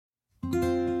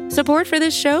Support for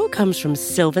this show comes from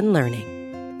Sylvan Learning.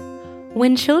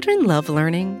 When children love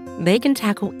learning, they can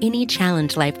tackle any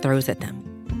challenge life throws at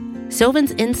them.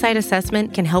 Sylvan's Insight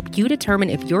Assessment can help you determine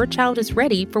if your child is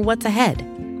ready for what's ahead.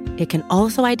 It can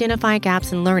also identify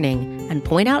gaps in learning and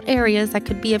point out areas that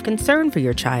could be of concern for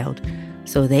your child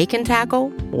so they can tackle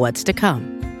what's to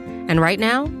come. And right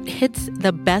now, it's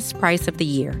the best price of the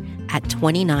year at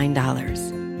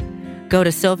 $29. Go to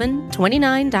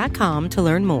sylvan29.com to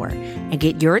learn more and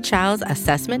get your child's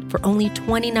assessment for only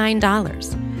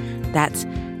 $29. That's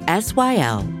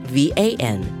SYLVAN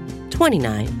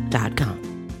 29.com.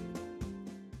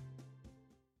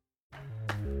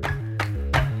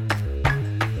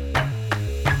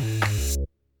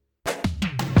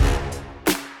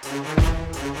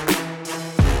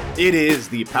 It is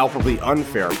the Palpably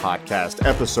Unfair Podcast,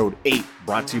 episode 8,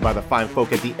 brought to you by the fine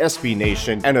folk at the SB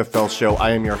Nation NFL show. I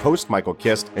am your host, Michael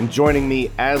Kist, and joining me,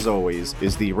 as always,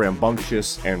 is the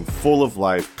rambunctious and full of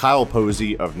life Kyle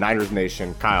Posey of Niners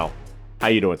Nation. Kyle, how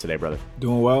you doing today, brother?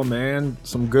 Doing well, man.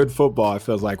 Some good football. It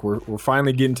feels like we're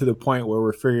finally getting to the point where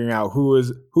we're figuring out who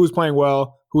is playing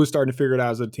well, who is starting to figure it out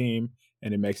as a team,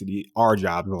 and it makes our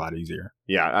job a lot easier.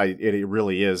 Yeah, it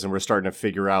really is, and we're starting to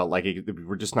figure out,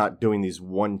 we're just not doing these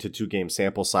 1 to 2 game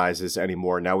sample sizes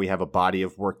anymore. Now we have a body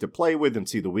of work to play with and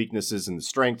see the weaknesses and the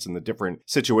strengths and the different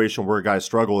situation where guys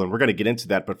struggle, and we're going to get into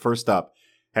that. But first up,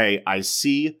 hey, I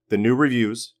see the new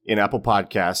reviews in Apple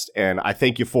Podcasts, and I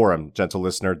thank you for them, gentle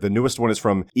listener. The newest one is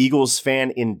from Eagles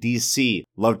Fan in DC.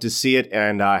 Love to see it,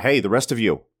 and hey, the rest of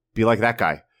you, be like that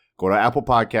guy. Go to Apple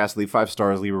Podcasts, leave 5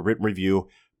 stars, leave a written review.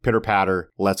 Pitter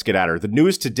patter, let's get at her. The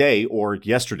news today, or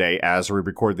yesterday, as we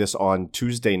record this on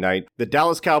Tuesday night, the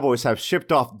Dallas Cowboys have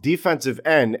shipped off defensive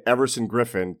end Everson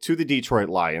Griffen to the Detroit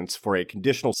Lions for a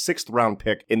conditional 6th round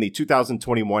pick in the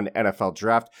 2021 NFL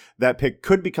Draft. That pick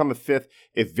could become a 5th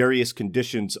if various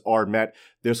conditions are met.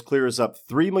 This clears up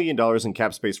 $3 million in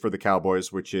cap space for the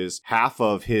Cowboys, which is half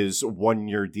of his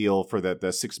 1-year deal for the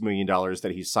 $6 million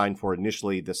that he signed for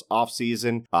initially this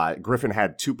offseason. Griffen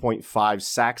had 2.5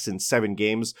 sacks in 7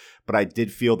 games, but I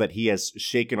did feel that he has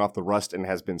shaken off the rust and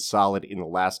has been solid in the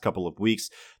last couple of weeks.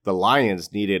 The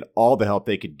Lions needed all the help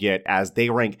they could get as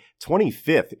they rank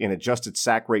 25th in adjusted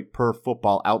sack rate per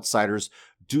Football Outsiders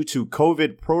due to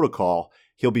COVID protocol.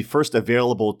 He'll be first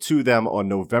available to them on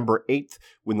November 8th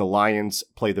when the Lions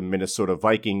play the Minnesota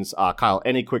Vikings. Kyle,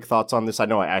 any quick thoughts on this? I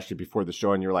know I asked you before the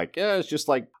show and you're like, yeah, it's just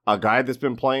like a guy that's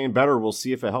been playing better. We'll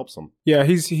see if it helps him. Yeah,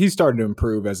 he's starting to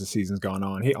improve as the season's gone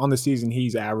on. On the season,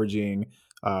 he's averaging,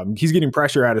 he's getting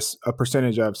pressure at a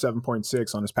percentage of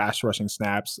 7.6 on his pass rushing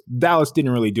snaps. Dallas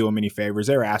didn't really do him any favors.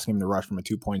 They were asking him to rush from a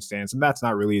 2-point stance, and that's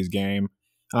not really his game.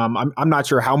 I'm not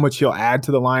sure how much he'll add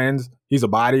to the Lions. He's a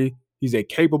body. He's a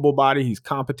capable body. He's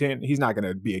competent. He's not going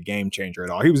to be a game changer at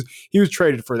all. He was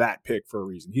traded for that pick for a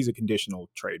reason. He's a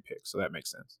conditional trade pick, so that makes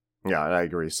sense. Yeah, I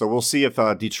agree. So we'll see if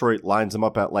Detroit lines him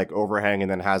up at overhang and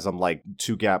then has him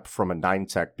 2 gap from a 9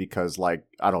 tech because I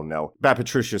don't know. Matt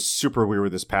Patricia's super weird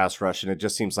with his pass rush, and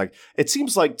it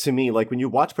seems like to me, when you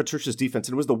watch Patricia's defense,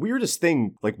 and it was the weirdest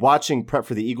thing, watching prep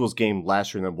for the Eagles game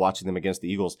last year and then watching them against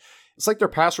the Eagles. It's like their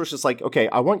pass rush is okay,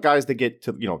 I want guys to get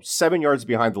to, 7 yards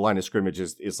behind the line of scrimmage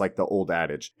is like the old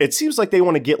adage. It seems like they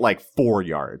want to get 4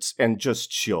 yards and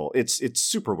just chill. It's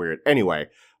super weird. Anyway,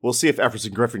 we'll see if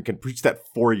Everson Griffen can breach that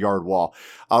 4-yard wall.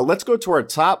 Let's go to our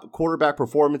top quarterback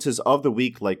performances of the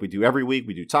week like we do every week.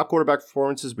 We do top quarterback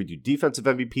performances. We do defensive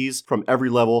MVPs from every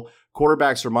level.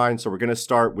 Quarterbacks are mine, so we're going to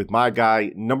start with my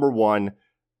guy, number 1,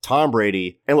 Tom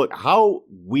Brady. And look, how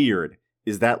weird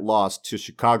is that loss to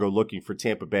Chicago looking for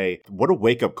Tampa Bay? What a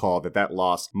wake-up call that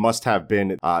loss must have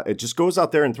been. It just goes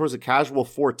out there and throws a casual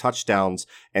 4 touchdowns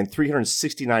and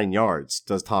 369 yards,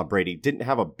 does Tom Brady. Didn't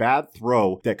have a bad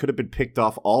throw that could have been picked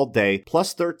off all day.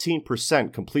 Plus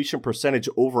 13% completion percentage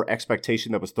over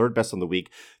expectation. That was 3rd best on the week.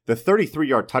 The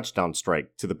 33-yard touchdown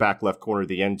strike to the back left corner of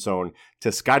the end zone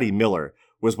to Scotty Miller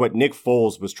was what Nick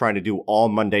Foles was trying to do all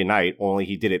Monday night, only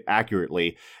he did it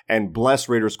accurately. And bless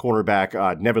Raiders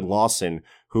cornerback Nevin Lawson,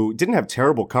 who didn't have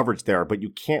terrible coverage there, but you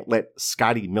can't let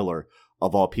Scotty Miller,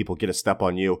 of all people, get a step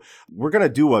on you. We're going to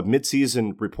do a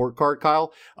midseason report card,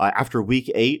 Kyle, after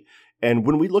week 8. And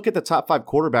when we look at the top 5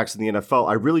 quarterbacks in the NFL,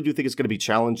 I really do think it's going to be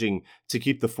challenging to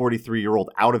keep the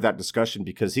 43-year-old out of that discussion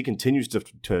because he continues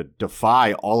to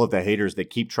defy all of the haters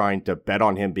that keep trying to bet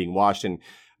on him being washed. And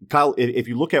Kyle, if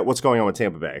you look at what's going on with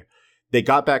Tampa Bay, they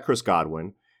got back Chris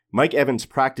Godwin. Mike Evans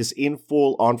practiced in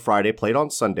full on Friday, played on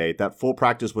Sunday. That full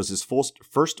practice was his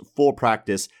first full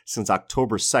practice since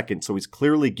October 2nd, so he's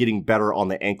clearly getting better on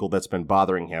the ankle that's been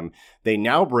bothering him. They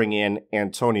now bring in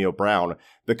Antonio Brown.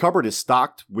 The cupboard is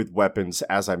stocked with weapons,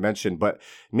 as I mentioned, but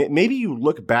maybe you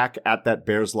look back at that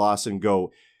Bears loss and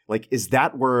go, like, is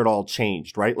that where it all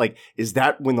changed, right? Like, is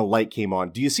that when the light came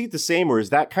on? Do you see it the same, or is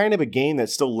that kind of a game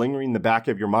that's still lingering in the back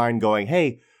of your mind going,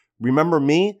 hey, remember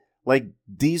me? Like,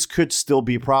 these could still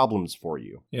be problems for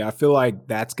you. Yeah, I feel like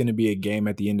that's going to be a game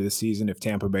at the end of the season if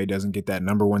Tampa Bay doesn't get that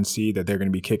number 1 seed that they're going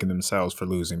to be kicking themselves for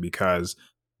losing, because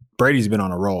Brady's been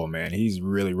on a roll, man. He's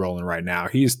really rolling right now.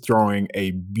 He's throwing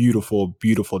a beautiful,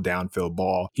 beautiful downfield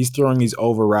ball. He's throwing these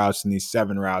over routes and these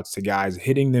 7 routes to guys,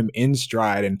 hitting them in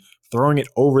stride and throwing it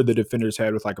over the defender's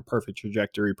head with like a perfect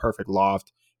trajectory, perfect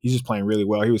loft. He's just playing really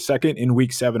well. He was second in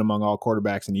week 7 among all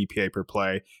quarterbacks in EPA per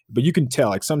play. But you can tell,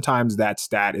 like, sometimes that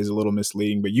stat is a little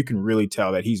misleading, but you can really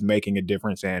tell that he's making a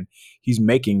difference and he's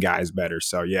making guys better.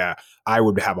 So, yeah, I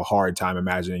would have a hard time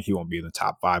imagining he won't be in the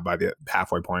top 5 by the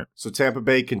halfway point. So Tampa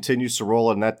Bay continues to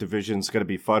roll, and that division is going to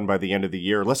be fun by the end of the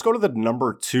year. Let's go to the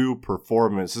number 2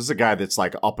 performance. This is a guy that's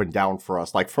like up and down for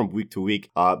us, like from week to week.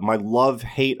 My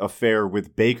love-hate affair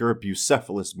with Baker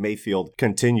Bucephalus Mayfield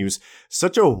continues.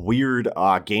 Such a weird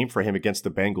game for him against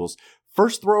the Bengals.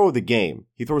 First throw of the game,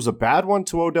 he throws a bad one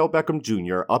to Odell Beckham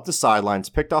Jr. up the sidelines,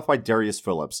 picked off by Darius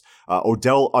Phillips.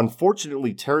 Odell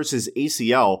unfortunately tears his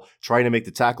ACL trying to make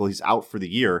the tackle. He's out for the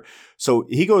year. So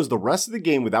he goes the rest of the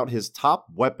game without his top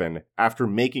weapon after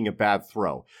making a bad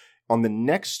throw. On the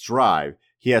next drive,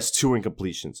 he has 2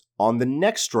 incompletions. On the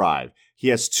next drive, he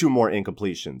has 2 more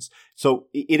incompletions. So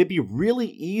it'd be really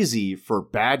easy for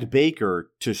bad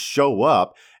Baker to show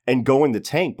up and go in the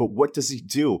tank. But what does he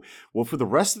do? Well, for the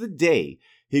rest of the day,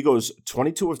 he goes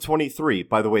 22 of 23.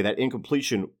 By the way, that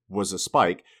incompletion was a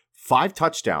spike. 5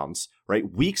 touchdowns,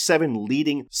 right? Week 7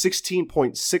 leading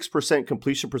 16.6%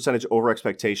 completion percentage over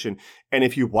expectation. And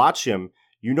if you watch him,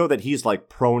 you know that he's like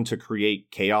prone to create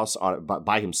chaos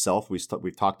by himself.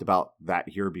 We've talked about that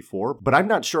here before. But I'm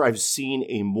not sure I've seen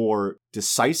a more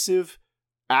decisive,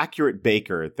 accurate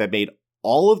Baker that made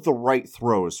all of the right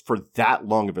throws for that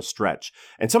long of a stretch.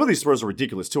 And some of these throws are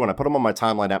ridiculous too. And I put them on my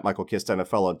timeline at Michael Kist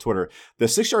NFL on Twitter. The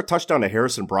 6-yard touchdown to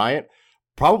Harrison Bryant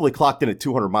probably clocked in at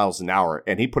 200 miles an hour,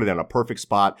 and he put it in a perfect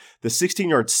spot. The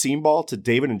 16-yard seam ball to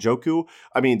David Njoku.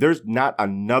 I mean, there's not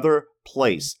another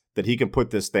place that he can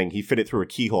put this thing. He fit it through a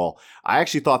keyhole. I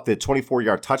actually thought the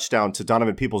 24-yard touchdown to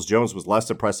Donovan Peoples-Jones was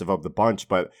less impressive of the bunch,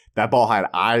 but that ball had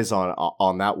eyes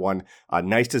on that one.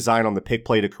 Nice design on the pick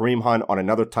play to Kareem Hunt on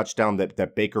another touchdown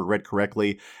that Baker read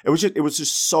correctly. It was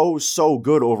just so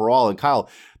good overall. And Kyle,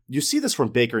 you see this from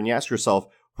Baker and you ask yourself,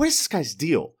 what is this guy's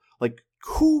deal? Like,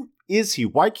 who is he?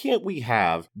 Why can't we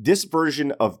have this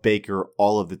version of Baker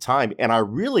all of the time? And I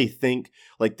really think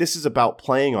like this is about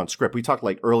playing on script. We talked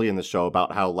like early in the show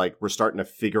about how like we're starting to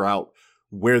figure out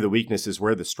where the weaknesses,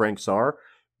 where the strengths are.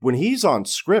 When he's on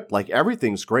script, like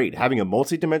everything's great. Having a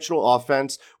multi-dimensional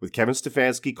offense with Kevin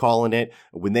Stefanski calling it,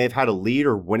 when they've had a lead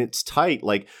or when it's tight,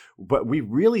 like, but we've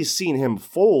really seen him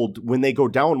fold when they go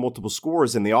down multiple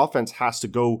scores and the offense has to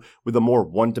go with a more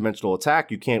one-dimensional attack.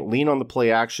 You can't lean on the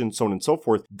play action, so on and so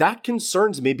forth. That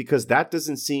concerns me because that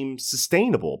doesn't seem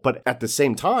sustainable. But at the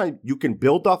same time, you can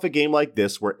build off a game like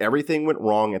this where everything went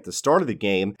wrong at the start of the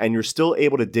game and you're still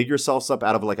able to dig yourselves up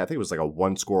out of like, I think it was like a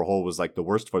 1-score hole was like the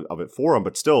worst of it for him,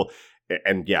 but still.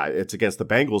 And yeah, it's against the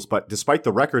Bengals, but despite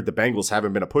the record, the Bengals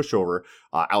haven't been a pushover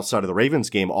outside of the Ravens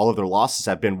game. All of their losses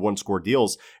have been 1-score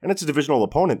deals, and it's a divisional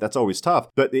opponent. That's always tough.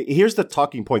 But here's the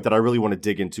talking point that I really want to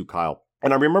dig into, Kyle.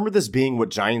 And I remember this being what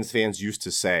Giants fans used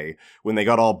to say when they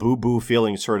got all boo-boo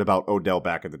feelings hurt about Odell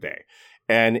back in the day.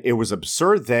 And it was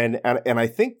absurd then, and I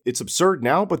think it's absurd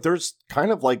now, but there's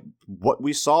kind of like what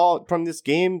we saw from this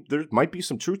game. There might be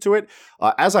some truth to it.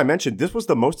 As I mentioned, this was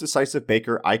the most decisive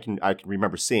Baker I can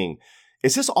remember seeing.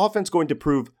 Is this offense going to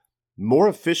prove more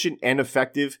efficient and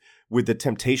effective with the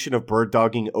temptation of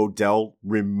bird-dogging Odell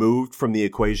removed from the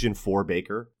equation for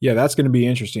Baker? Yeah, that's going to be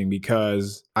interesting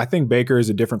because I think Baker is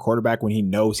a different quarterback when he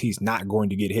knows he's not going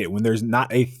to get hit, when there's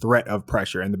not a threat of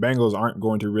pressure, and the Bengals aren't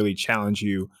going to really challenge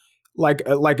you like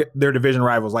their division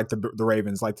rivals, like the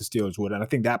Ravens, like the Steelers would. And I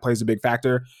think that plays a big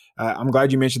factor. I'm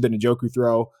glad you mentioned the Njoku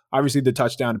throw. Obviously, the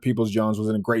touchdown to Peoples-Jones was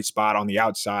in a great spot on the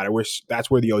outside. I wish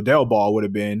that's where the Odell ball would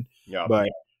have been. Yeah.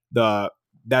 But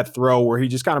that throw where he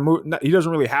just kind of moved, he doesn't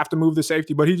really have to move the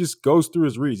safety, but he just goes through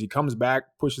his reads. He comes back,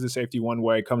 pushes the safety one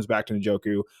way, comes back to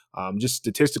Njoku. Just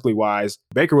statistically wise,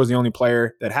 Baker was the only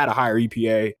player that had a higher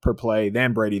EPA per play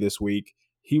than Brady this week.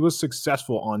 he was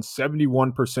successful on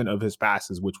 71% of his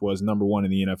passes, which was number one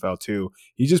in the NFL too.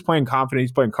 He's just playing confident.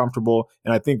 He's playing comfortable.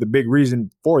 And I think the big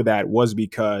reason for that was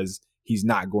because he's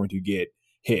not going to get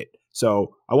hit.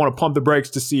 So I want to pump the brakes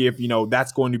to see if,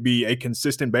 that's going to be a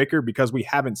consistent Baker, because we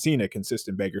haven't seen a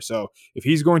consistent Baker. So if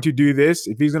he's going to do this,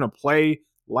 if he's going to play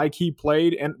like he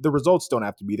played, and the results don't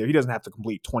have to be there. He doesn't have to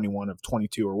complete 21 of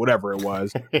 22 or whatever it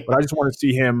was. But I just want to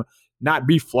see him not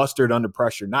be flustered under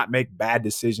pressure, not make bad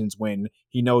decisions when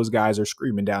he knows guys are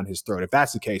screaming down his throat. If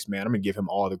that's the case, man, I'm going to give him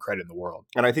all the credit in the world.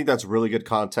 And I think that's really good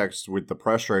context with the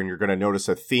pressure, and you're going to notice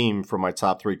a theme from my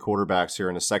top three quarterbacks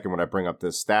here in a second when I bring up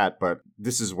this stat, but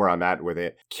this is where I'm at with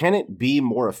it. Can it be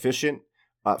more efficient?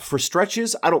 For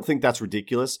stretches, I don't think that's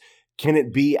ridiculous. Can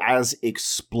it be as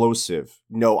explosive?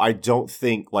 No, I don't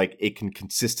think it can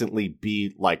consistently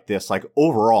be like this.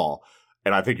 Overall,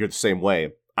 and I think you're the same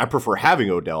way, I prefer having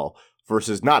Odell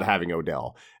versus not having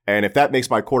Odell. And if that makes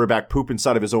my quarterback poop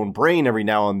inside of his own brain every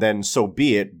now and then, so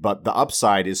be it. But the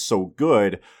upside is so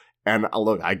good. And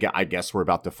look, I guess we're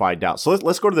about to find out. So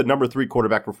let's go to the number 3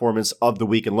 quarterback performance of the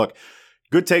week. And look,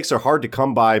 good takes are hard to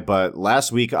come by, but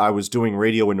last week I was doing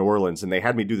radio in New Orleans, and they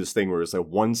had me do this thing where it's a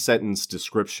 1-sentence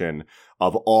description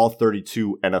of all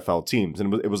 32 NFL teams.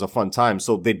 And it was a fun time.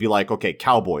 So they'd be like, okay,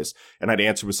 Cowboys. And I'd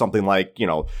answer with something like,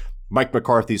 Mike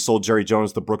McCarthy sold Jerry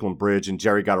Jones the Brooklyn Bridge, and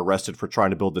Jerry got arrested for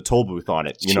trying to build the toll booth on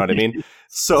it. You know what I mean?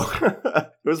 So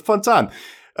it was a fun time.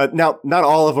 Now, not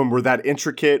all of them were that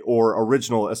intricate or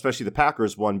original, especially the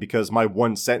Packers one, because my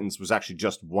one sentence was actually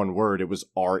just one word. It was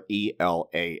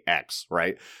RELAX,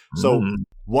 right? So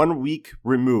 1 week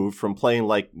removed from playing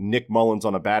like Nick Mullins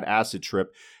on a bad acid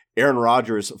trip, Aaron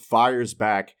Rodgers fires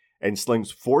back and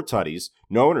slings 4 tutties,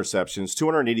 no interceptions,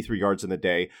 283 yards in the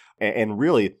day, and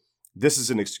really, this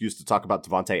is an excuse to talk about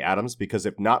Devontae Adams, because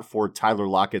if not for Tyler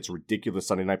Lockett's ridiculous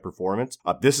Sunday night performance,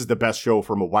 this is the best show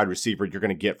from a wide receiver you're going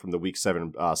to get from the Week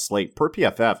 7 slate. Per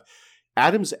PFF,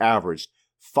 Adams averaged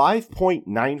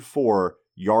 5.94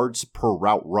 yards per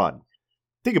route run.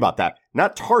 Think about that.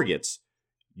 Not targets,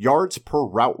 yards per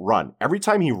route run. Every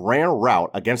time he ran a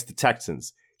route against the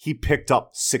Texans, he picked up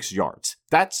 6 yards.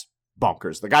 That's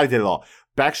bonkers. The guy did it all.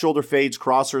 Back shoulder fades,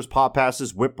 crossers, pop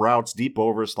passes, whip routes, deep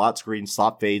overs, slot screens,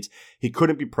 slot fades. He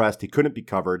couldn't be pressed. He couldn't be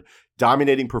covered.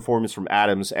 Dominating performance from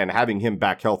Adams, and having him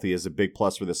back healthy is a big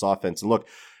plus for this offense. And look,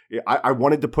 I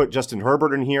wanted to put Justin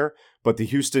Herbert in here, but the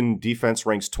Houston defense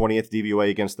ranks 20th DVOA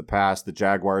against the pass. The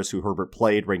Jaguars, who Herbert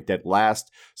played, ranked dead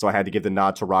last. So I had to give the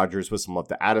nod to Rodgers with some love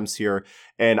to Adams here.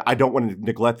 And I don't want to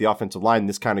neglect the offensive line.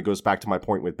 This kind of goes back to my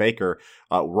point with Baker.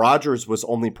 Rodgers was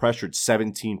only pressured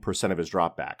 17% of his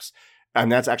dropbacks. And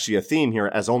that's actually a theme here,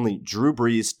 as only Drew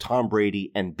Brees, Tom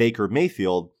Brady, and Baker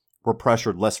Mayfield were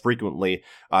pressured less frequently.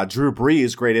 Drew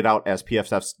Brees graded out as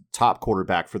PFF's top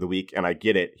quarterback for the week, and I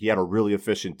get it. He had a really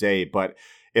efficient day, but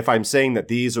if I'm saying that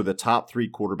these are the top 3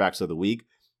 quarterbacks of the week,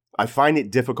 I find it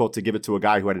difficult to give it to a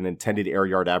guy who had an intended air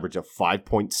yard average of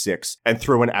 5.6 and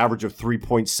threw an average of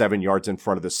 3.7 yards in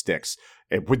front of the sticks,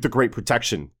 with the great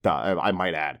protection, I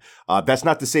might add. That's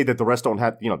not to say that the rest don't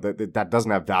have, that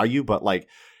doesn't have value, but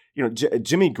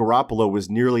Jimmy Garoppolo was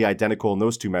nearly identical in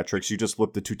those 2 metrics. You just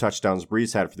flipped the 2 touchdowns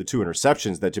Brees had for the 2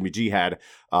 interceptions that Jimmy G had.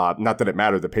 Not that it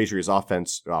mattered. The Patriots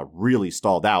offense really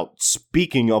stalled out.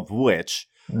 Speaking of which,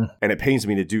 and it pains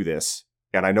me to do this,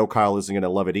 and I know Kyle isn't going to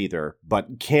love it either,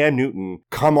 but Cam Newton,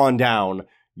 come on down.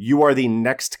 You are the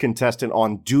next contestant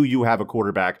on Do You Have a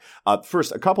Quarterback?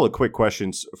 First, a couple of quick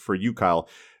questions for you, Kyle.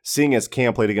 Seeing as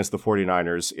Cam played against the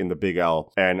 49ers in the Big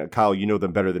L, and Kyle, you know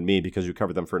them better than me because you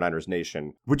covered them for Niners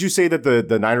Nation. Would you say that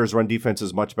the Niners run defense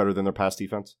is much better than their pass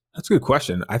defense? That's a good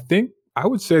question. I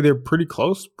would say they're pretty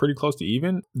close to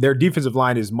even. Their defensive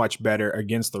line is much better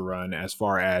against the run as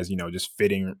far as, just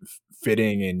fitting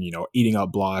and, eating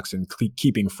up blocks and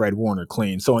keeping Fred Warner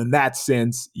clean. So in that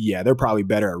sense, yeah, they're probably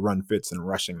better at run fits and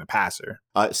rushing the passer.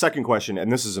 Second question,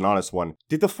 and this is an honest one.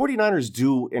 Did the 49ers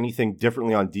do anything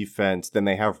differently on defense than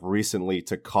they have recently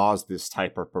to cause this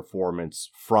type of performance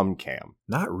from Cam?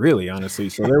 Not really, honestly.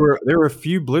 So there were a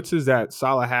few blitzes that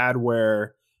Saleh had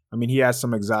where, he has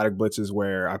some exotic blitzes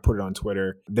where I put it on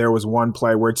Twitter. There was one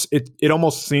play where it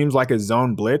almost seems like a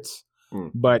zone blitz,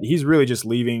 but he's really just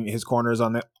leaving his corners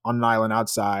on an island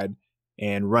outside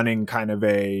and running kind of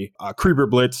a creeper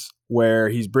blitz where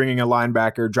he's bringing a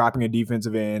linebacker, dropping a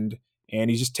defensive end, and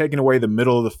he's just taking away the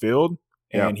middle of the field.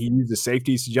 And he used the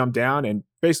safeties to jump down and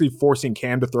basically forcing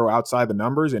Cam to throw outside the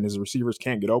numbers, and his receivers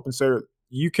can't get open. So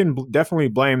you can definitely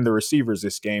blame the receivers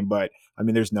this game, but I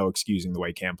mean, there's no excusing the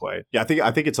way Cam played. Yeah,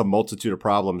 I think it's a multitude of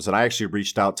problems. And I actually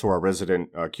reached out to our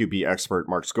resident QB expert,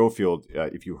 Mark Schofield.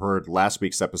 If you heard last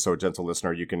week's episode, gentle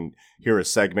listener, you can hear a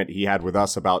segment he had with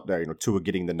us about Tua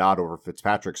getting the nod over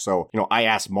Fitzpatrick. So, I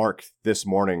asked Mark this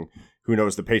morning, who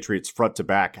knows the Patriots front to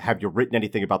back, have you written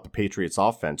anything about the Patriots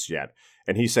offense yet?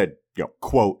 And he said,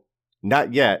 quote,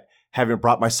 not yet. Haven't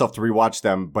brought myself to rewatch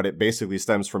them, but it basically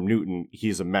stems from Newton.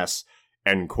 He's a mess,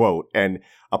 end quote. And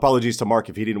apologies to Mark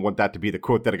if he didn't want that to be the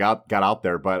quote that got out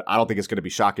there, but I don't think it's going to be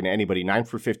shocking to anybody. 9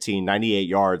 for 15, 98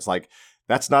 yards. Like,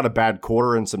 that's not a bad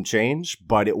quarter and some change,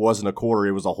 but it wasn't a quarter.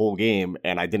 It was a whole game.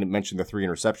 And I didn't mention the 3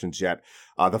 interceptions yet.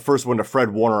 The first one to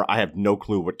Fred Warner, I have no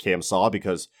clue what Cam saw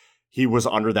because he was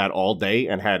under that all day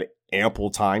and had ample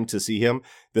time to see him.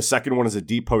 The second one is a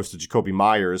deep post to Jacoby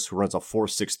Myers, who runs a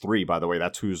 4.63, by the way.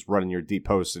 That's who's running your deep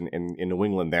post in New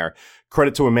England there.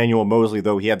 Credit to Emmanuel Mosley,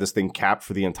 though. He had this thing capped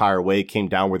for the entire way, came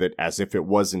down with it as if it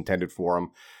was intended for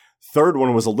him. Third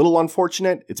one was a little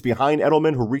unfortunate. It's behind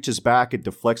Edelman, who reaches back and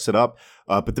deflects it up.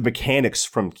 But the mechanics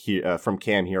from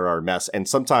Cam here are a mess. And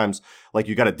sometimes,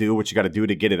 you got to do what you got to do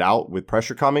to get it out with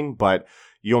pressure coming, but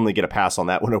you only get a pass on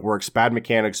that when it works. Bad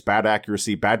mechanics, bad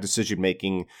accuracy, bad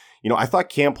decision-making. I thought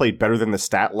Cam played better than the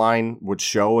stat line would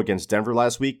show against Denver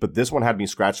last week, but this one had me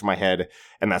scratching my head,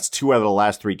 and that's 2 out of the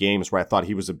last 3 games where I thought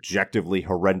he was objectively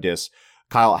horrendous.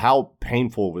 Kyle, how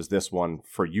painful was this one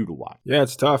for you to watch? Yeah,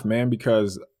 it's tough, man,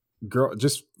 because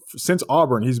just since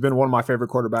Auburn, he's been one of my favorite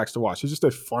quarterbacks to watch. He's just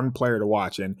a fun player to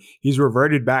watch, and he's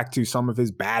reverted back to some of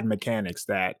his bad mechanics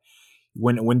that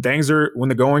when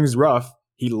the going's rough,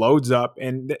 he loads up,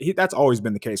 and that's always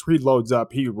been the case. Where he loads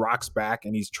up, he rocks back,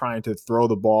 and he's trying to throw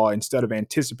the ball instead of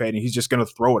anticipating. He's just going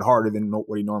to throw it harder than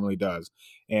what he normally does.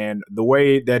 And the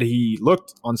way that he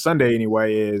looked on Sunday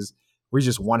anyway is we're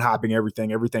just one-hopping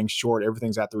everything. Everything's short.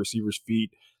 Everything's at the receiver's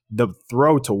feet. The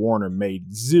throw to Warner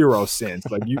made zero sense.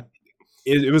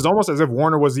 It was almost as if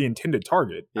Warner was the intended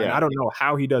target. Yeah. And I don't know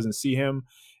how he doesn't see him.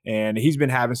 And he's been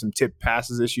having some tip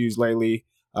passes issues lately.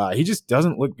 He just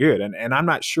doesn't look good. And I'm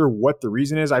not sure what the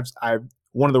reason is.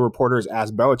 One of the reporters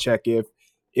asked Belichick if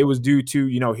it was due to,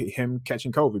 him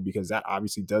catching COVID, because that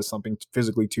obviously does something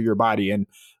physically to your body. And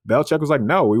Belichick was like,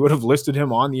 no, we would have listed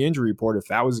him on the injury report if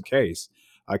that was the case.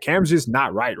 Cam's just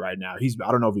not right now.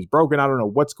 I don't know if he's broken. I don't know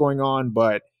what's going on,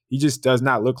 but he just does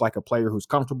not look like a player who's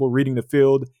comfortable reading the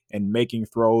field and making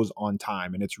throws on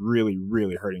time. And it's really,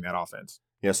 really hurting that offense.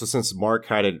 Yeah, so since Mark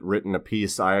had it written a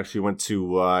piece, I actually went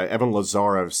to Evan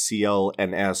Lazar of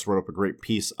CLNS, wrote up a great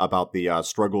piece about the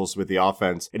struggles with the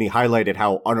offense, and he highlighted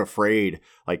how unafraid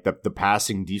the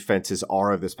passing defenses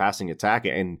are of this passing attack,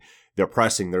 and they're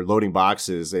pressing, they're loading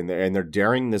boxes, and they're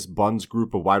daring this Buns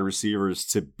group of wide receivers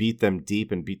to beat them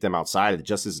deep and beat them outside. It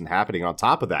just isn't happening. On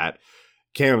top of that,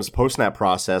 Cam's post-snap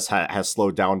process has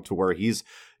slowed down to where he's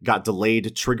got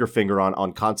delayed trigger finger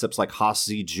on concepts like Haas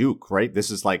Z Juke, right? This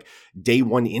is like day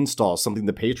one install, something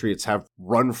the Patriots have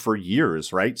run for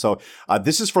years, right? So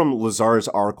this is from Lazar's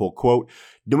article, quote,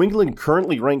 New England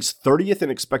currently ranks 30th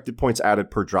in expected points added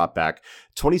per dropback,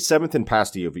 27th in pass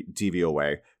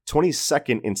DVOA,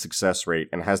 22nd in success rate,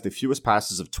 and has the fewest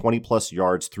passes of 20-plus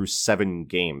yards through 7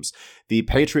 games. The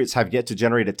Patriots have yet to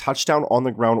generate a touchdown on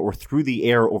the ground or through the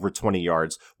air over 20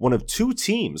 yards, one of 2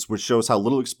 teams, which shows how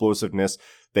little explosiveness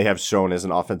they have shown as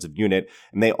an offensive unit.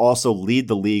 And they also lead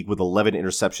the league with 11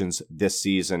 interceptions this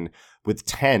season, with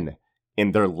 10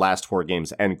 in their last 4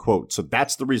 games, end quote. So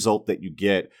that's the result that you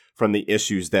get from the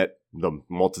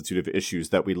multitude of issues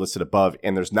that we listed above.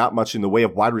 And there's not much in the way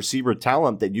of wide receiver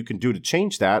talent that you can do to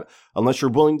change that unless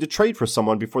you're willing to trade for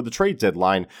someone before the trade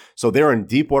deadline. So they're in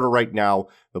deep water right now.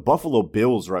 The Buffalo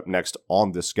Bills are up next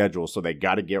on the schedule. So they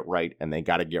got to get right, and they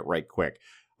got to get right quick.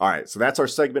 All right, so that's our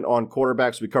segment on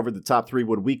quarterbacks. We covered the top 3.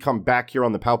 When we come back here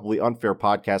on the Palpably Unfair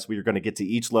podcast, we are going to get to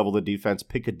each level of defense,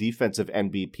 pick a defensive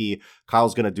MVP.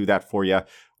 Kyle's going to do that for you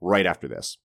right after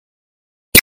this.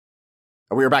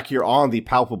 And we are back here on the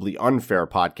Palpably Unfair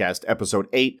podcast, episode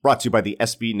 8, brought to you by the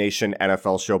SB Nation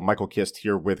NFL show. Michael Kist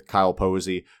here with Kyle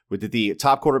Posey. We did the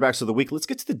top quarterbacks of the week. Let's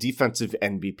get to the defensive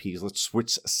MVPs. Let's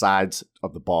switch sides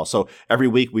of the ball. So every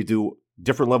week we do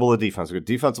different level of defense. We got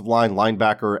defensive line,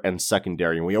 linebacker, and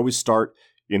secondary. And we always start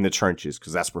in the trenches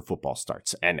because that's where football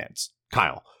starts and ends.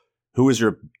 Kyle, who is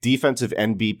your defensive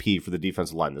MVP for the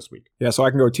defensive line this week? Yeah, so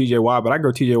I can go TJ Watt, but I go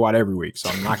TJ Watt every week, so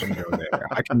I'm not going to go there.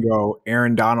 I can go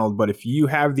Aaron Donald, but if you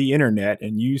have the internet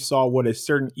and you saw what a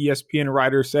certain ESPN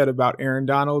writer said about Aaron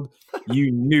Donald,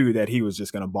 you knew that he was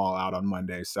just going to ball out on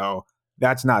Monday. So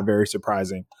that's not very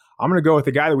surprising. I'm going to go with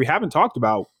the guy that we haven't talked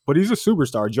about, but he's a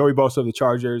superstar, Joey Bosa of the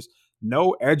Chargers.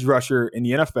 No edge rusher in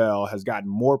the NFL has gotten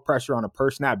more pressure on a per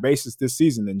snap basis this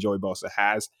season than Joey Bosa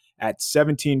has at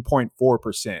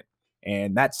 17.4%.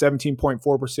 And that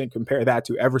 17.4%, compare that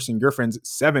to Everson Griffin's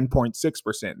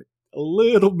 7.6%. A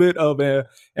little bit of an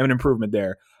improvement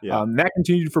there. Yeah. That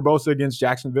continued for Bosa against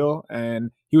Jacksonville,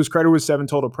 and he was credited with 7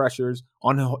 total pressures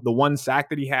on the 1 sack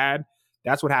that he had.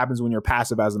 That's what happens when you're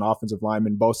passive as an offensive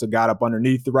lineman. Bosa got up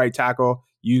underneath the right tackle,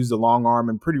 used the long arm,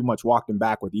 and pretty much walked him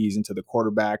back with ease into the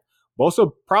quarterback.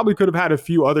 Bosa probably could have had a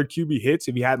few other QB hits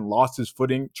if he hadn't lost his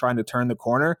footing trying to turn the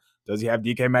corner. Does he have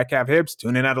DK Metcalf hips?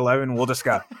 Tune in at 11. We'll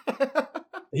discuss.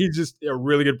 He's just a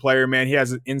really good player, man. He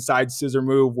has an inside scissor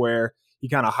move where he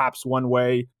kind of hops one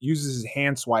way, uses his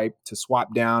hand swipe to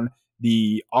swap down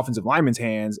the offensive lineman's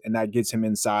hands, and that gets him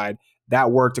inside.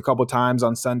 That worked a couple times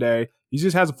on Sunday. He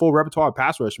just has a full repertoire of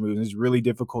pass rush moves. It's really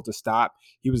difficult to stop.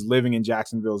 He was living in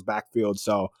Jacksonville's backfield,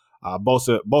 so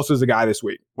Bosa's the guy this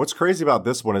week. What's crazy about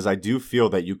this one is I do feel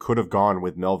that you could have gone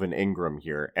with Melvin Ingram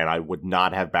here, and I would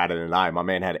not have batted an eye. My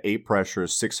man had 8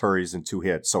 pressures, 6 hurries, and 2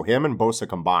 hits. So him and Bosa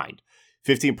combined,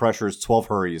 15 pressures, 12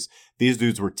 hurries. These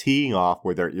dudes were teeing off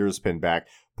with their ears pinned back.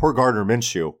 Poor Gardner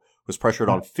Minshew was pressured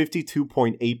on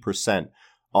 52.8%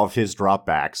 of his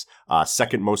dropbacks,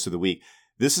 second most of the week.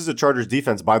 This is a Chargers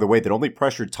defense, by the way, that only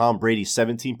pressured Tom Brady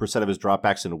 17% of his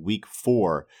dropbacks in week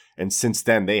 4. And since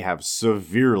then, they have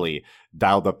severely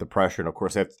dialed up the pressure. And of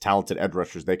course, they have talented edge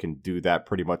rushers. They can do that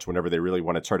pretty much whenever they really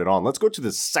want to turn it on. Let's go to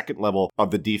the second level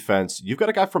of the defense. You've got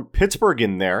a guy from Pittsburgh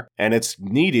in there, and it's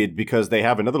needed because they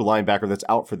have another linebacker that's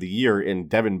out for the year in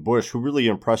Devin Bush, who really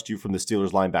impressed you from the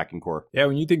Steelers linebacking core. Yeah,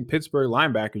 when you think Pittsburgh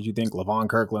linebackers, you think Levon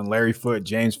Kirkland, Larry Foote,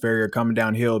 James Ferrier coming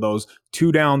downhill, those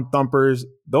 2-down thumpers.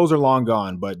 Those are long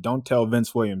gone, but don't tell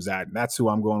Vince Williams that. That's who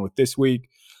I'm going with this week.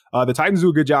 The Titans do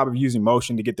a good job of using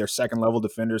motion to get their second-level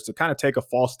defenders to kind of take a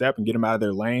false step and get them out of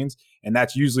their lanes, and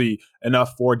that's usually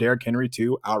enough for Derrick Henry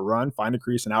to outrun, find a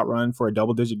crease, and outrun for a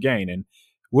double-digit gain. And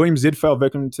Williams did fall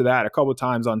victim to that a couple of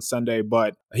times on Sunday,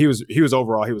 but he was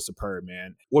overall, he was superb,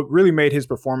 man. What really made his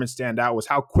performance stand out was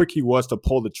how quick he was to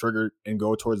pull the trigger and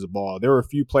go towards the ball. There were a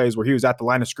few plays where he was at the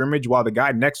line of scrimmage while the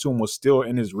guy next to him was still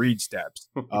in his read steps.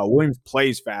 Williams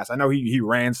plays fast. I know he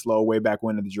ran slow way back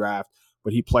when in the draft,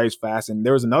 but he plays fast. And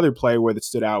there was another play where that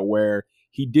stood out where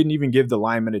he didn't even give the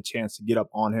lineman a chance to get up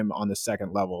on him on the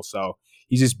second level. So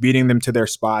he's just beating them to their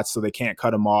spots so they can't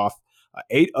cut him off.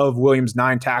 8 of Williams'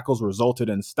 9 tackles resulted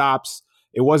in stops.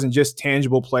 It wasn't just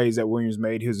tangible plays that Williams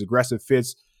made. His aggressive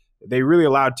fits, they really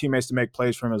allowed teammates to make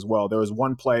plays for him as well. There was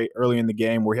one play early in the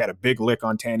game where he had a big lick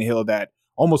on Tannehill that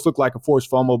almost looked like a forced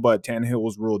fumble, but Tannehill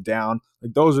was ruled down.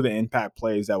 Like, those are the impact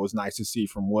plays that was nice to see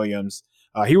from Williams.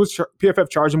 PFF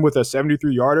charged him with a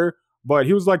 73-yarder, but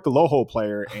he was like the low hole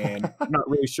player, and I'm not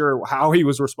really sure how he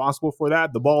was responsible for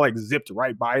that. The ball zipped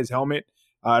right by his helmet.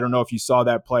 I don't know if you saw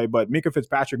that play, but Minka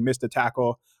Fitzpatrick missed a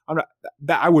tackle.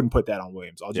 I wouldn't put that on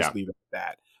Williams. I'll just leave it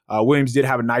at that. Williams did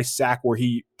have a nice sack where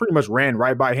he pretty much ran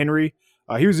right by Henry.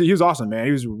 He was awesome, man.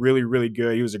 He was really, really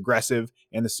good. He was aggressive,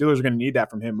 and the Steelers are going to need that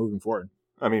from him moving forward.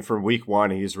 I mean, from week 1,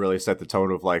 he's really set the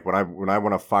tone of like, when I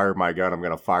want to fire my gun, I'm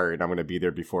going to fire it. I'm going to be there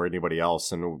before anybody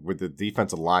else. And with the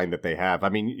defensive line that they have, I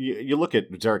mean, you look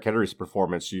at Derrick Henry's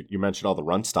performance. You mentioned all the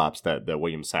run stops that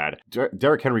Williams had.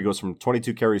 Derrick Henry goes from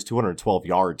 22 carries, 212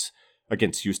 yards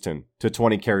against Houston to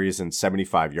 20 carries and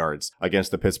 75 yards against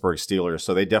the Pittsburgh Steelers.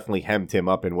 So they definitely hemmed him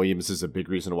up, and Williams is a big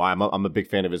reason why. I'm a big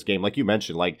fan of his game. Like you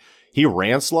mentioned, like, he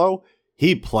ran slow.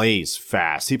 He plays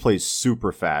fast. He plays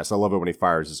super fast. I love it when he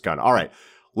fires his gun. All right.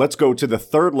 Let's go to the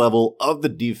third level of the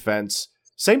defense.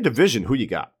 Same division. Who you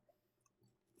got?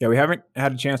 Yeah, we haven't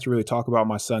had a chance to really talk about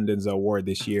my son Denzel Ward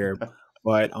this year.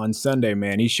 But on Sunday,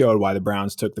 man, he showed why the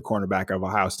Browns took the cornerback of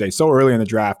Ohio State so early in the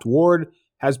draft. Ward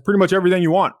has pretty much everything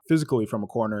you want physically from a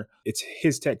corner. It's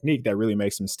his technique that really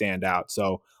makes him stand out.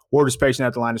 So Ward is patient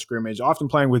at the line of scrimmage, often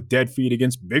playing with dead feet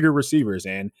against bigger receivers,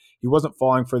 and he wasn't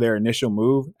falling for their initial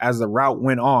move. As the route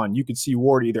went on, you could see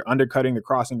Ward either undercutting the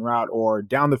crossing route or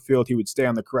down the field, he would stay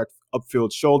on the correct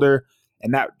upfield shoulder,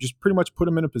 and that just pretty much put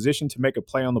him in a position to make a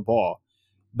play on the ball.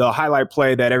 The highlight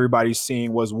play that everybody's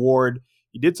seeing was Ward.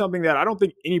 He did something that I don't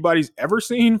think anybody's ever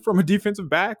seen from a defensive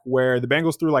back, where the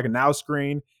Bengals threw like a now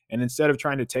screen, and instead of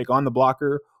trying to take on the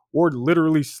blocker, Ward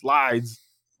literally slides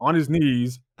on his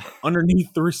knees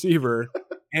underneath the receiver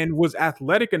and was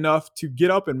athletic enough to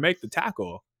get up and make the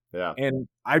tackle. Yeah. And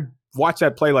I watched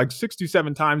that play like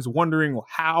 67 times wondering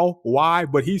how, why,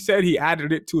 but he said he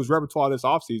added it to his repertoire this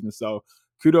offseason. So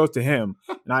kudos to him.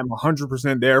 And I'm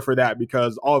 100% there for that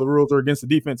because all the rules are against the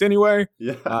defense anyway.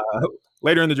 Yeah.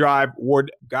 Later in the drive,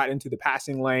 Ward got into the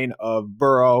passing lane of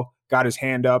Burrow, got his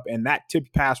hand up, and that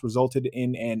tipped pass resulted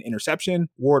in an interception.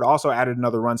 Ward also added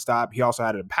another run stop. He also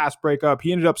added a pass breakup.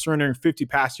 He ended up surrendering 50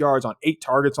 pass yards on 8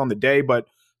 targets on the day, but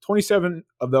 27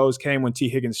 of those came when T.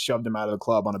 Higgins shoved him out of the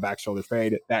club on a back shoulder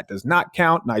fade. That does not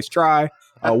count. Nice try.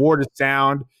 Ward is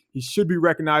sound. He should be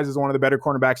recognized as one of the better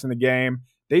cornerbacks in the game.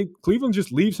 Cleveland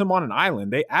just leaves him on an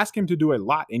island. They ask him to do a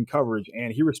lot in coverage,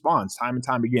 and he responds time and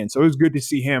time again. So it was good to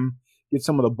see him get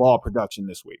some of the ball production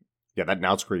this week. Yeah, that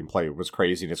now screen play was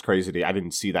crazy, and it's crazy. I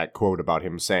didn't see that quote about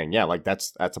him saying, yeah, like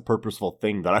that's a purposeful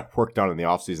thing that I worked on in the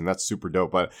offseason. That's super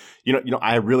dope. But, you know,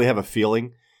 I really have a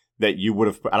feeling that you would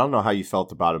have, I don't know how you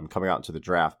felt about him coming out into the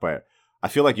draft, but I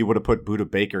feel like you would have put Budda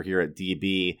Baker here at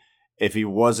DB if he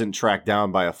wasn't tracked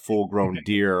down by a full-grown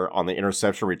deer on the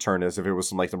interception return, as if it was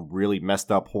some really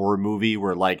messed up horror movie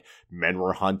where like men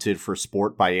were hunted for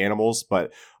sport by animals.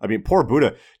 But I mean, poor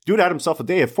Budda, dude had himself a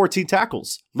day of 14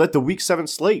 tackles, led the week 7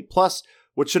 slate, plus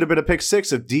what should have been a pick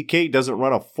 6 if DK doesn't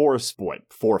run a 4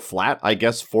 flat, I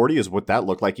guess 40 is what that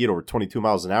looked like. He had over 22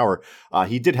 miles an hour.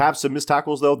 He did have some missed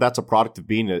tackles though. That's a product of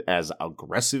being as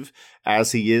aggressive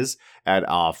as he is at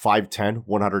 5'10",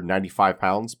 195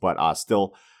 pounds, but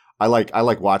still, I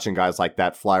like watching guys like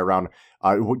that fly around.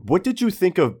 What did you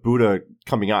think of Budda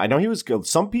coming out? I know he was good.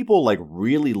 Some people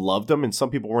really loved him, and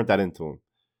some people weren't that into him.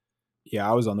 Yeah,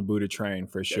 I was on the Budda train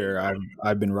for sure.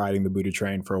 I've been riding the Budda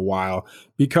train for a while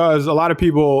because a lot of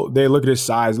people, they look at his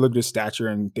size, look at his stature,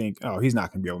 and think, oh, he's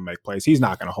not going to be able to make plays. He's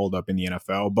not going to hold up in the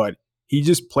NFL. But he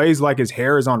just plays like his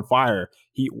hair is on fire.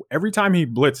 Every time he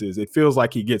blitzes, it feels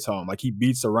like he gets home, like he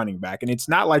beats a running back. And it's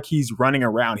not like he's running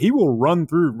around. He will run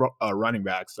through a running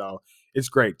back. So it's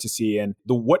great to see. And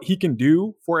what he can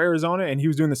do for Arizona, and he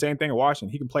was doing the same thing at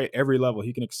Washington. He can play at every level.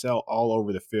 He can excel all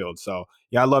over the field. So,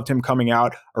 yeah, I loved him coming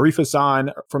out. Arif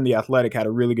Hassan from The Athletic had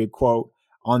a really good quote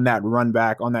on that run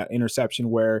back, on that interception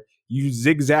where you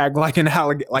zigzag like an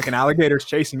alligator's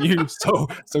chasing you, so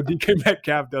DK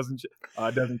Metcalf doesn't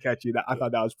catch you. I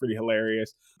thought that was pretty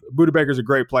hilarious. Budda Baker's a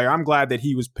great player. I'm glad that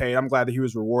he was paid. I'm glad that he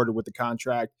was rewarded with the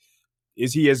contract.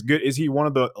 Is he as good? Is he one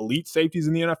of the elite safeties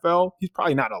in the NFL? He's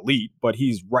probably not elite, but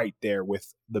he's right there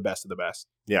with the best of the best.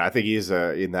 Yeah, I think he's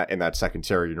in that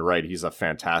secondary. You're right. He's a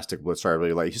fantastic blitzer. I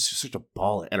really like. He's just such a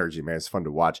ball of energy, man. It's fun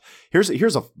to watch. Here's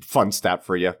a fun stat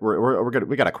for you.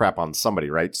 We got to crap on somebody,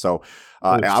 right? So,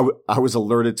 I was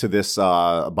alerted to this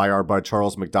by our bud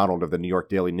Charles McDonald of the New York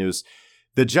Daily News.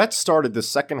 The Jets started the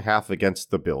second half against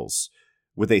the Bills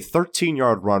with a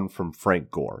 13-yard run from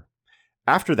Frank Gore.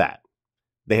 After that,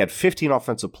 they had 15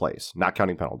 offensive plays, not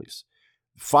counting penalties.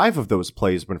 5 of those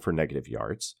plays went for negative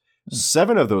yards.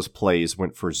 7 of those plays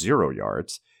went for 0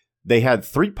 yards. They had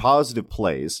 3 positive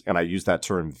plays, and I use that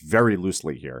term very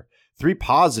loosely here, 3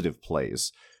 positive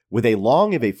plays with a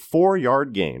long of a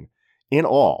 4-yard gain in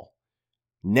all.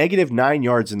 Negative 9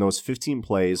 yards in those 15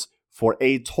 plays for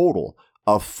a total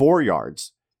of 4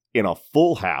 yards in a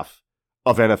full half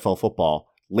of NFL football.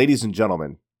 Ladies and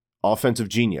gentlemen, offensive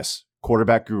genius,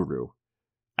 quarterback guru,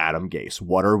 Adam Gase.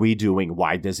 What are we doing?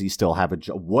 Why does he still have a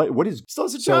job? What is still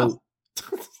has a job?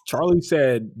 Charlie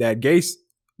said that Gase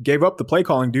gave up the play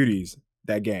calling duties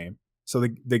that game. So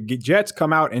the Jets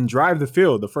come out and drive the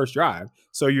field the first drive.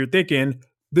 So you're thinking,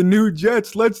 the new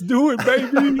Jets, let's do it,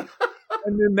 baby. And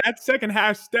then that second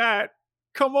half stat,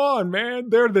 come on, man.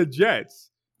 They're the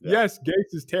Jets. Yeah. Yes,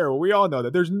 Gase is terrible. We all know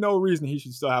that. There's no reason he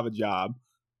should still have a job,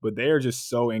 but they are just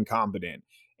so incompetent.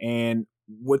 And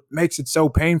what makes it so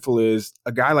painful is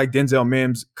a guy like Denzel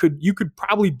Mims you could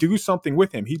probably do something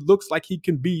with him. He looks like he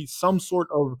can be some sort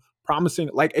of promising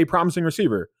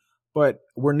receiver, but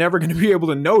we're never going to be able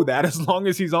to know that as long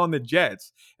as he's on the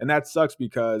Jets. And that sucks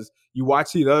because you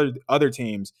watch the other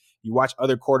teams, you watch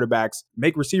other quarterbacks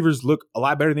make receivers look a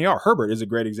lot better than they are. Herbert is a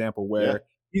great example where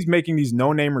he's making these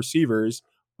no-name receivers,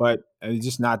 but it's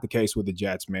just not the case with the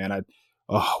Jets, man.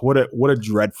 What a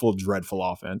dreadful, dreadful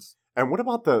offense. And what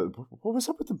was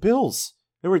up with the Bills?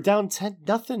 They were down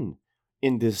 10-0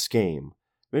 in this game.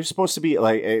 They're supposed to be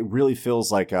it really feels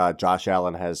like Josh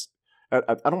Allen has, I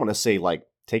don't want to say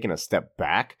taken a step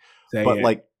back,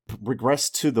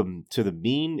 regressed to the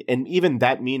mean. And even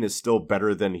that mean is still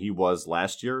better than he was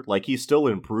last year. He's still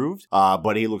improved,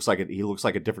 but he looks like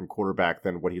a different quarterback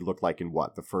than what he looked like in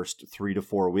the first 3 to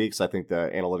 4 weeks. I think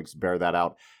the analytics bear that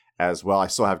out as well. I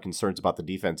still have concerns about the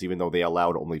defense, even though they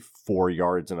allowed only 4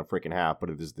 yards in a freaking half, but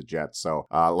it is the Jets. So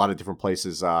a lot of different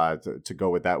places to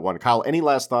go with that one. Kyle, any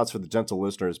last thoughts for the gentle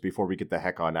listeners before we get the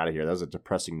heck on out of here? That was a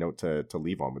depressing note to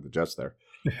leave on with the Jets there.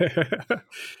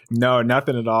 No,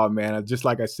 nothing at all, man. Just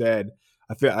like I said,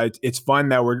 I feel it's fun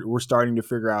that we're starting to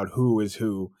figure out who is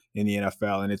who in the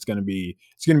NFL, and it's gonna be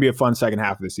a fun second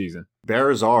half of the season.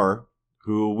 Bears are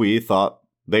who we thought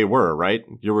They were, right?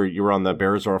 You were on the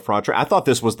Bears are a fraud train. I thought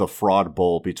this was the fraud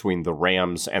bowl between the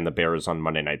Rams and the Bears on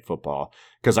Monday Night Football,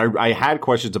 because I had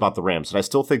questions about the Rams, and I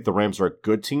still think the Rams are a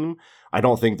good team. I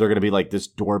don't think they're going to be like this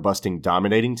door-busting,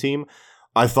 dominating team.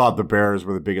 I thought the Bears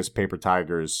were the biggest paper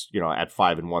tigers, at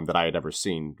 5-1 that I had ever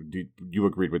seen. You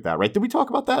agreed with that, right? Did we talk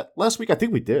about that last week? I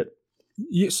think we did.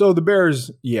 Yeah, so the Bears,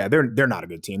 they're not a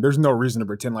good team. There's no reason to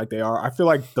pretend like they are. I feel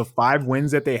like the 5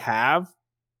 wins that they have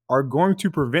are going to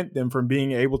prevent them from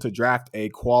being able to draft a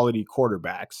quality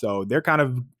quarterback. So they're kind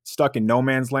of stuck in no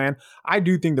man's land. I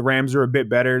do think the Rams are a bit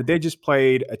better. They just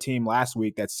played a team last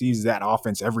week that sees that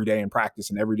offense every day in practice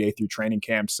and every day through training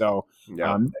camp. So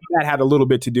that had a little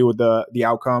bit to do with the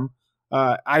outcome.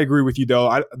 I agree with you,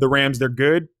 though. The Rams, they're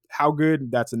good. How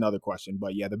good? That's another question.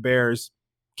 But yeah, the Bears,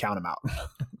 count them out.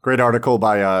 Great article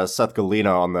by Seth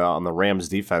Galina on the Rams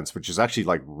defense, which is actually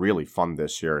like really fun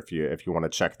this year if you want to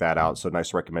check that out. So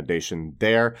nice recommendation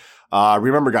there.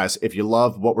 Remember, guys, if you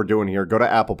love what we're doing here, go to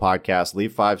Apple Podcasts,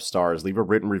 leave 5 stars, leave a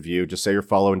written review, just say you're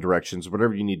following directions,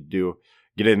 whatever you need to do.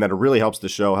 Get in. That it really helps the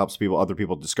show, helps other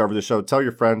people discover the show. Tell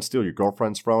your friends, steal your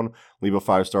girlfriend's phone, leave a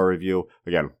 5-star review.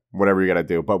 Again, whatever you got to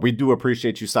do. But we do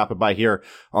appreciate you stopping by here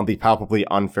on the Palpably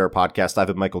Unfair podcast. I've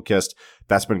been Michael Kist.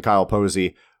 That's been Kyle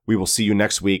Posey. We will see you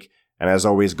next week. And as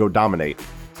always, go dominate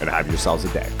and have yourselves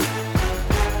a day.